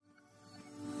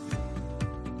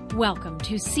Welcome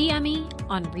to CME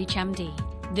on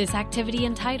ReachMD. This activity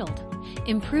entitled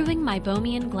Improving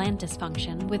Meibomian Gland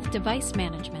Dysfunction with Device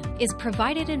Management is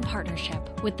provided in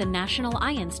partnership with the National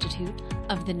Eye Institute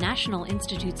of the National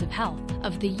Institutes of Health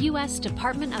of the U.S.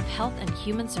 Department of Health and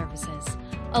Human Services,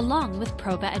 along with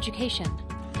Prova Education.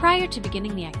 Prior to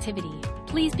beginning the activity,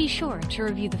 please be sure to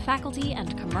review the faculty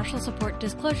and commercial support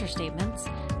disclosure statements,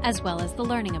 as well as the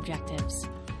learning objectives.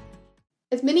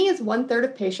 As many as 1/3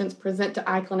 of patients present to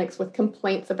eye clinics with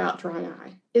complaints about dry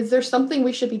eye. Is there something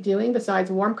we should be doing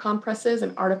besides warm compresses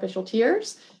and artificial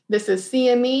tears? This is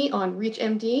CME on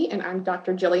ReachMD, and I'm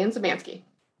Dr. Jillian Zemansky.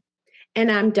 And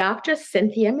I'm Dr.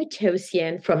 Cynthia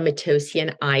Matosian from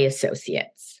Matosian Eye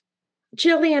Associates.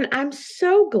 Jillian, I'm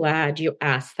so glad you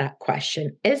asked that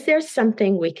question. Is there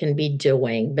something we can be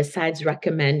doing besides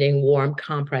recommending warm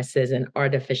compresses and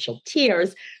artificial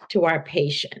tears to our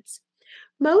patients?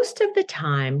 Most of the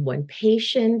time when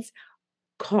patients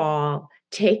call,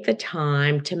 take the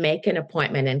time to make an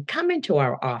appointment and come into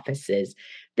our offices,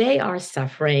 they are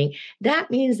suffering.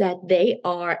 That means that they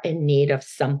are in need of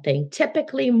something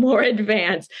typically more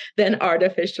advanced than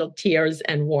artificial tears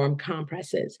and warm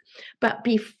compresses. But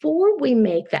before we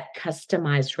make that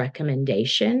customized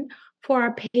recommendation for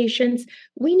our patients,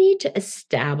 we need to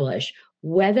establish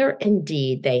whether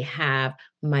indeed they have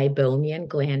meibomian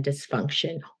gland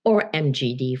dysfunction, or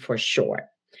MGD for short.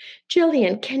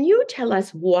 Jillian, can you tell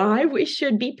us why we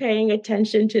should be paying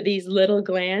attention to these little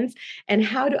glands and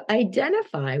how to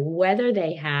identify whether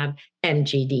they have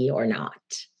MGD or not?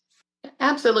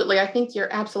 Absolutely. I think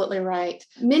you're absolutely right.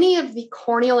 Many of the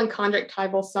corneal and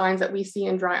conjunctival signs that we see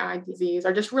in dry eye disease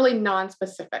are just really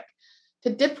nonspecific. To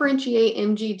differentiate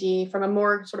MGD from a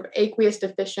more sort of aqueous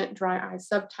deficient dry eye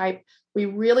subtype, we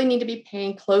really need to be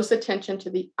paying close attention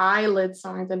to the eyelid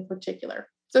signs in particular.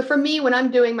 So for me, when I'm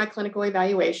doing my clinical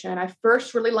evaluation, I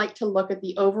first really like to look at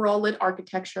the overall lid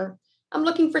architecture. I'm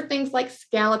looking for things like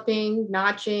scalloping,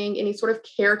 notching, any sort of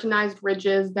keratinized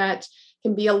ridges that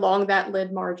can be along that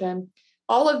lid margin.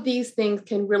 All of these things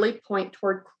can really point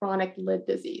toward chronic lid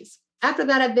disease. After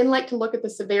that, I'd then like to look at the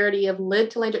severity of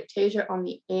lid telangiectasia on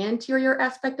the anterior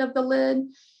aspect of the lid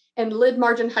and lid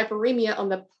margin hyperemia on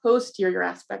the posterior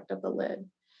aspect of the lid.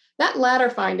 That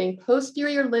latter finding,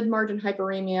 posterior lid margin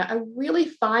hyperemia, I really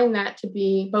find that to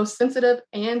be both sensitive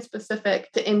and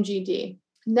specific to MGD.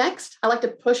 Next, I like to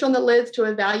push on the lids to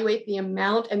evaluate the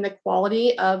amount and the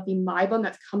quality of the meibum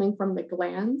that's coming from the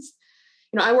glands.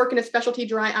 I work in a specialty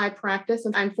dry eye practice,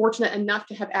 and I'm fortunate enough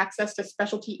to have access to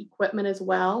specialty equipment as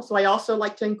well. So I also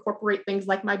like to incorporate things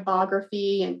like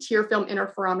meibography and tear film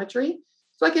interferometry,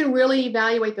 so I can really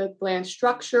evaluate the gland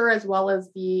structure as well as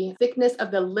the thickness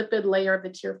of the lipid layer of the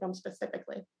tear film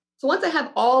specifically. So once I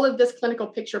have all of this clinical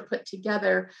picture put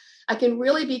together, I can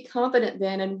really be confident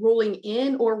then in ruling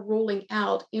in or ruling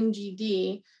out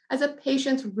MGD as a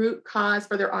patient's root cause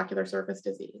for their ocular surface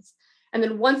disease. And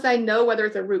then once I know whether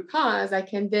it's a root cause, I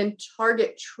can then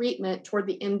target treatment toward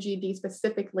the MGD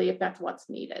specifically if that's what's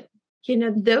needed.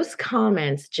 Those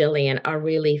comments, Jillian, are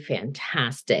really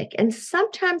fantastic. And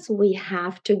sometimes we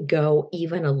have to go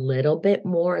even a little bit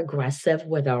more aggressive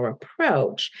with our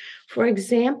approach. For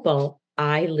example,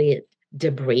 eyelid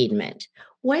debridement.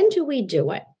 When do we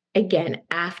do it? Again,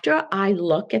 after I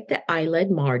look at the eyelid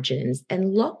margins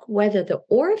and look whether the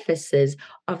orifices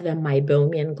of the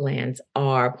meibomian glands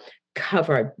are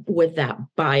covered with that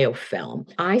biofilm.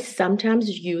 I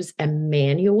sometimes use a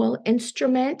manual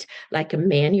instrument, like a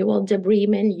manual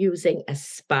debridement using a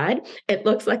spud. It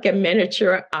looks like a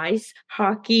miniature ice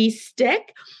hockey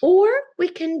stick. Or we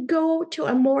can go to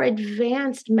a more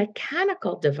advanced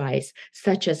mechanical device,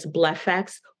 such as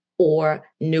BlephEx or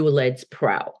Newlids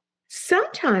Pro.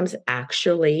 Sometimes,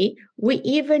 actually, we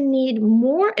even need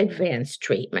more advanced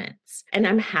treatments, and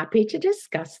I'm happy to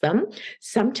discuss them.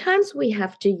 Sometimes we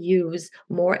have to use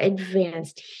more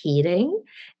advanced heating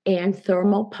and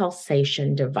thermal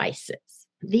pulsation devices.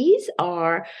 These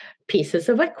are pieces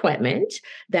of equipment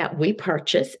that we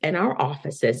purchase in our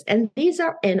offices, and these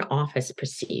are in-office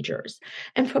procedures.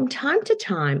 And from time to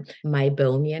time,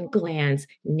 meibomian glands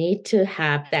need to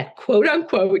have that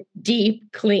quote-unquote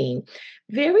deep clean,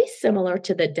 very similar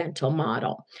to the dental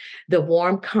model. The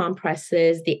warm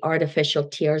compresses, the artificial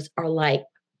tears are like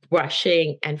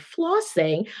brushing and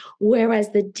flossing,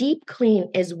 whereas the deep clean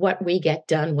is what we get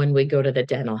done when we go to the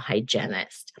dental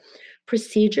hygienist.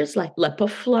 Procedures like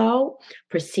LipiFlow,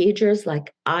 procedures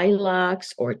like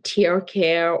iLux or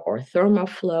TearCare or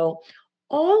ThermoFlow,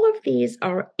 all of these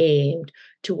are aimed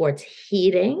towards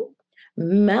heating,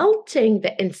 melting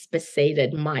the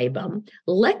inspissated meibum,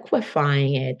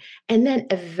 liquefying it, and then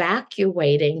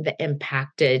evacuating the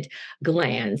impacted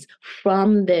glands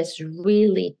from this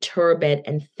really turbid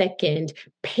and thickened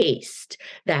paste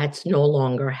that's no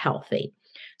longer healthy.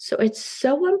 So it's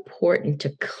so important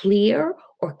to clear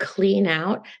or clean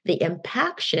out the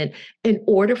impaction in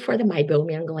order for the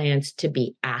meibomian glands to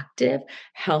be active,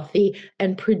 healthy,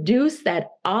 and produce that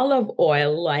olive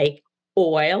oil-like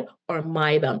oil or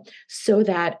meibum so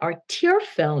that our tear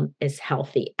film is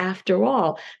healthy. After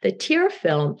all, the tear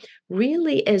film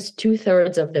really is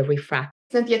 2/3 of the refractive.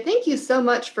 Cynthia, thank you so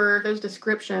much for those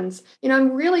descriptions.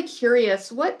 I'm really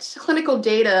curious, what clinical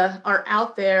data are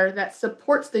out there that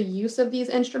supports the use of these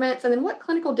instruments? And then what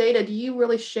clinical data do you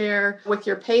really share with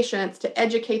your patients to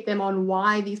educate them on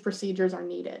why these procedures are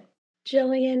needed?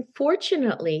 Jillian,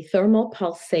 fortunately, thermal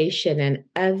pulsation and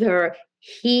other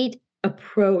heat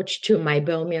approach to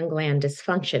meibomian gland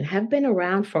dysfunction have been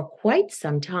around for quite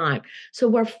some time. So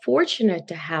we're fortunate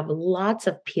to have lots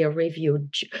of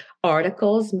peer-reviewed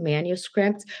articles,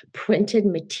 manuscripts, printed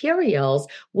materials,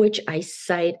 which I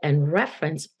cite and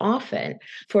reference often.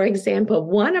 For example,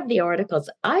 one of the articles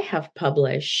I have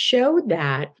published showed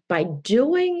that by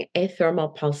doing a thermal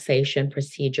pulsation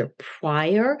procedure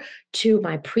prior to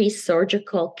my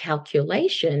pre-surgical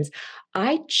calculations,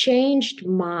 I changed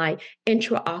my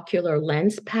intraocular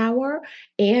lens power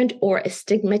and or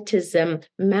astigmatism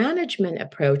management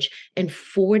approach in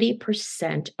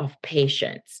 40% of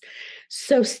patients.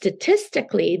 So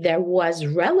statistically, there was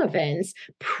relevance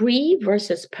pre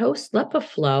versus post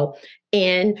LipiFlow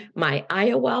in my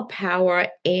IOL power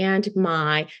and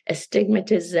my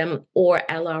astigmatism or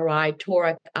LRI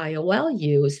toric IOL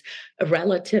use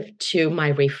relative to my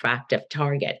refractive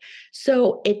target.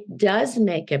 So it does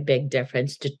make a big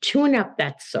difference to tune up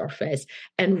that surface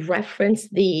and reference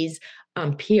these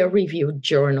peer-reviewed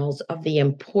journals of the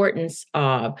importance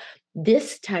of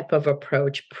this type of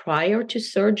approach prior to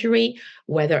surgery,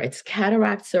 whether it's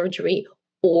cataract surgery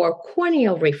or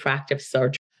corneal refractive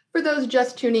surgery. For those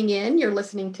just tuning in, you're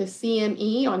listening to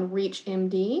CME on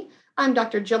ReachMD. I'm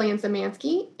Dr. Jillian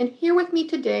Zemansky, and here with me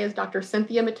today is Dr.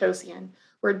 Cynthia Matosian.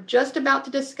 We're just about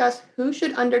to discuss who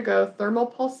should undergo thermal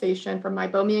pulsation for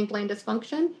meibomian gland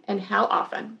dysfunction and how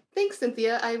often. Thanks,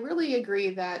 Cynthia. I really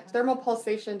agree that thermal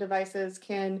pulsation devices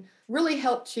can really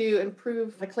help to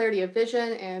improve the clarity of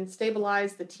vision and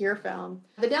stabilize the tear film.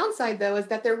 The downside, though, is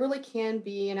that there really can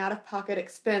be an out-of-pocket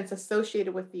expense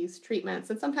associated with these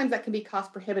treatments, and sometimes that can be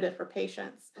cost prohibitive for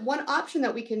patients. One option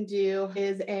that we can do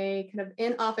is a kind of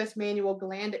in-office manual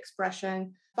gland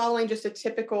expression following just a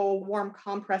typical warm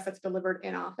compress that's delivered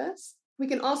in office. We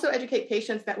can also educate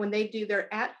patients that when they do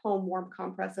their at-home warm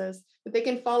compresses, that they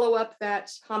can follow up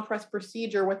that compress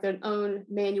procedure with their own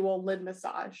manual lid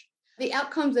massage. The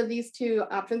outcomes of these two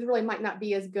options really might not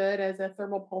be as good as a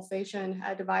thermal pulsation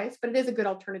device, but it is a good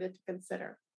alternative to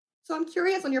consider. So I'm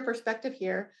curious on your perspective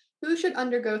here, who should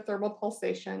undergo thermal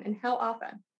pulsation and how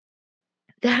often?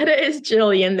 That is,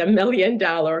 Jillian, the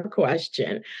million-dollar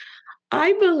question.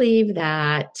 I believe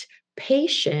that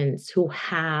patients who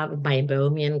have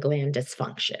meibomian gland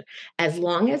dysfunction, as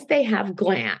long as they have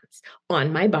glands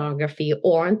on meibography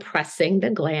or on pressing the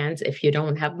glands, if you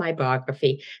don't have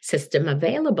meibography system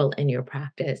available in your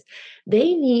practice,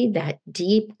 they need that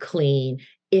deep clean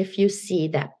if you see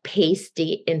that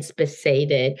pasty,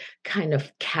 inspissated, kind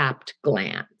of capped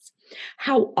glands.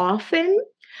 How often?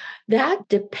 That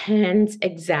depends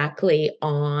exactly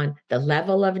on the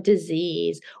level of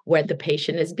disease, where the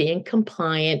patient is being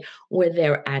compliant with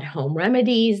their at-home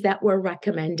remedies that we're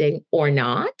recommending or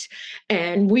not.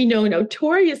 And we know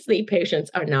notoriously patients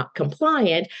are not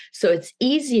compliant, so it's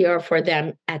easier for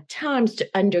them at times to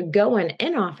undergo an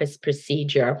in-office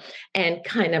procedure and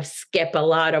kind of skip a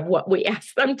lot of what we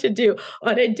ask them to do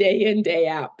on a day in, day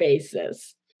out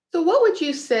basis. So what would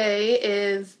you say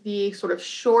is the sort of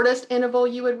shortest interval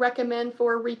you would recommend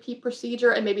for a repeat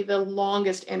procedure and maybe the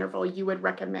longest interval you would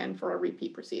recommend for a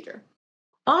repeat procedure?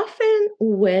 Often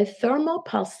with thermal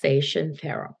pulsation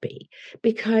therapy,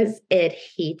 because it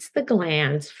heats the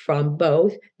glands from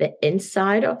both the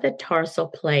inside of the tarsal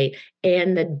plate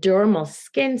and the dermal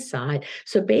skin side.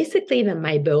 So basically, the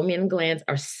meibomian glands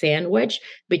are sandwiched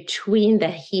between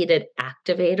the heated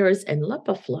activators and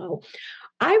LipiFlow.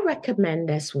 I recommend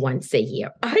this once a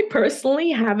year. I personally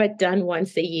have it done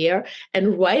once a year.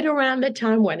 And right around the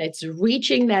time when it's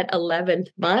reaching that 11th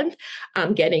month,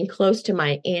 I'm getting close to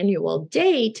my annual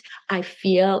date, I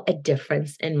feel a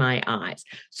difference in my eyes.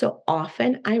 So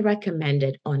often I recommend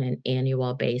it on an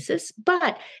annual basis,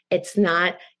 but it's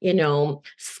not,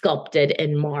 sculpted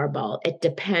in marble. It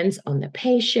depends on the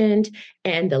patient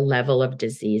and the level of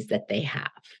disease that they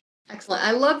have. Excellent.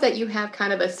 I love that you have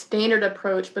kind of a standard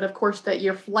approach, but of course that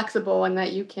you're flexible and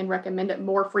that you can recommend it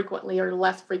more frequently or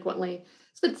less frequently.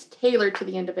 So it's tailored to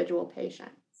the individual patient.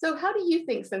 So how do you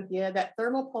think, Cynthia, that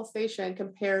thermal pulsation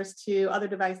compares to other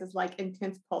devices like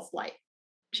intense pulse light?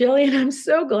 Jillian, I'm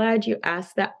so glad you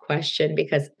asked that question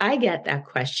because I get that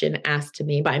question asked to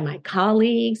me by my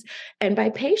colleagues and by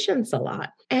patients a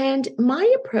lot. And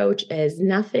my approach is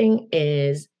nothing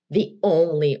is the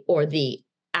only or the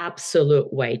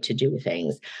absolute way to do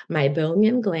things.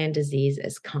 Meibomian gland disease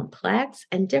is complex,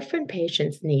 and different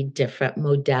patients need different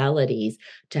modalities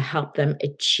to help them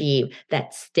achieve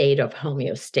that state of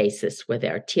homeostasis with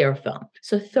their tear film.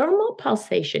 So thermal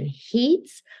pulsation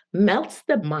heats, melts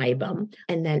the meibum,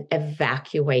 and then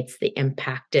evacuates the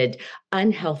impacted,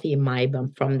 unhealthy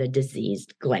meibum from the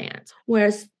diseased glands.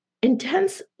 Whereas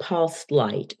intense pulsed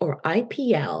light, or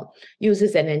IPL,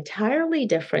 uses an entirely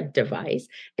different device.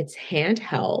 It's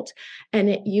handheld,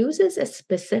 and it uses a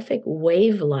specific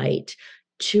wavelight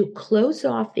to close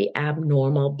off the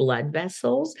abnormal blood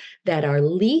vessels that are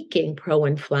leaking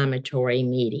pro-inflammatory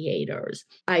mediators.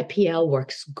 IPL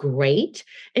works great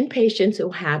in patients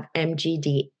who have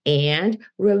MGD and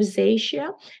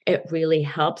rosacea. It really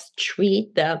helps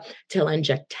treat the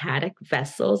telangiectatic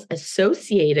vessels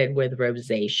associated with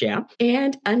rosacea.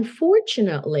 And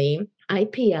unfortunately,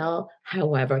 IPL,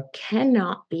 however,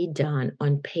 cannot be done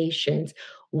on patients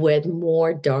with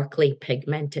more darkly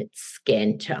pigmented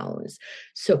skin tones.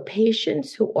 So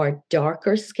patients who are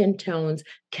darker skin tones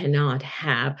cannot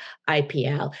have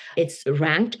IPL. It's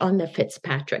ranked on the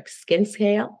Fitzpatrick skin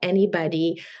scale.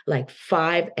 Anybody like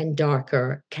 5 and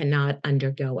darker cannot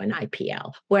undergo an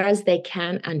IPL, whereas they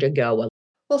can undergo a.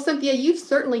 Well, Cynthia, you've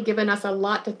certainly given us a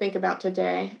lot to think about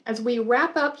today. As we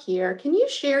wrap up here, can you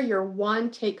share your one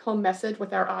take-home message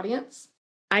with our audience?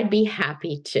 I'd be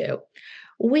happy to.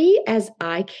 We as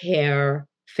eye care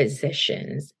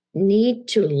physicians need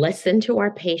to listen to our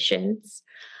patients.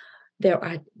 There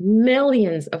are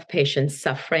millions of patients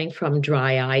suffering from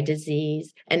dry eye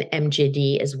disease, and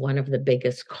MGD is one of the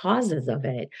biggest causes of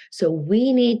it. So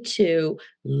we need to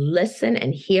listen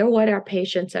and hear what our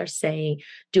patients are saying,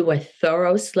 do a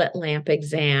thorough slit lamp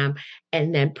exam,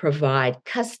 and then provide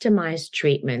customized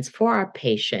treatments for our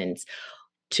patients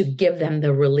to give them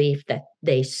the relief that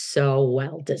they so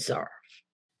well deserve.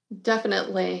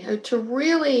 Definitely. To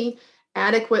really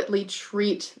adequately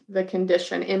treat the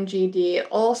condition, MGD, it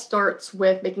all starts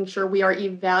with making sure we are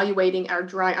evaluating our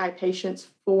dry eye patients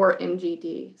for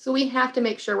MGD. So we have to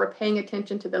make sure we're paying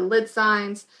attention to the lid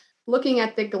signs, looking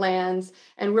at the glands,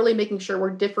 and really making sure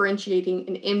we're differentiating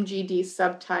an MGD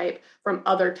subtype from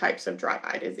other types of dry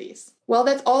eye disease. Well,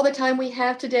 that's all the time we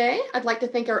have today. I'd like to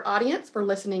thank our audience for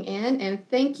listening in, and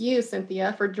thank you,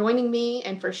 Cynthia, for joining me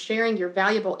and for sharing your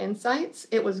valuable insights.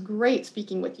 It was great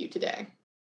speaking with you today.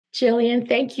 Jillian,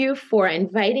 thank you for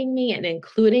inviting me and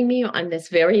including me on this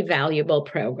very valuable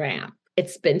program.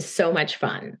 It's been so much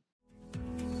fun.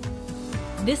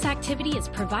 This activity is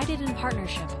provided in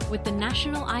partnership with the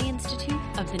National Eye Institute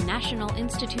of the National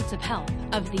Institutes of Health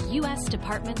of the U.S.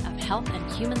 Department of Health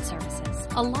and Human Services,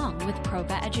 along with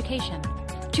Prova Education.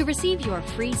 To receive your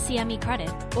free CME credit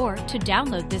or to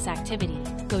download this activity,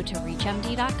 go to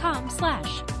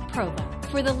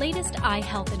reachmd.com/Prova. For the latest eye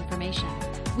health information,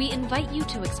 we invite you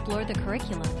to explore the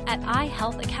curriculum at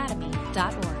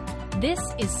eyehealthacademy.org. This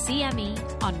is CME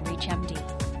on ReachMD.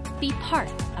 Be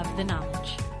part of the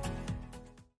knowledge.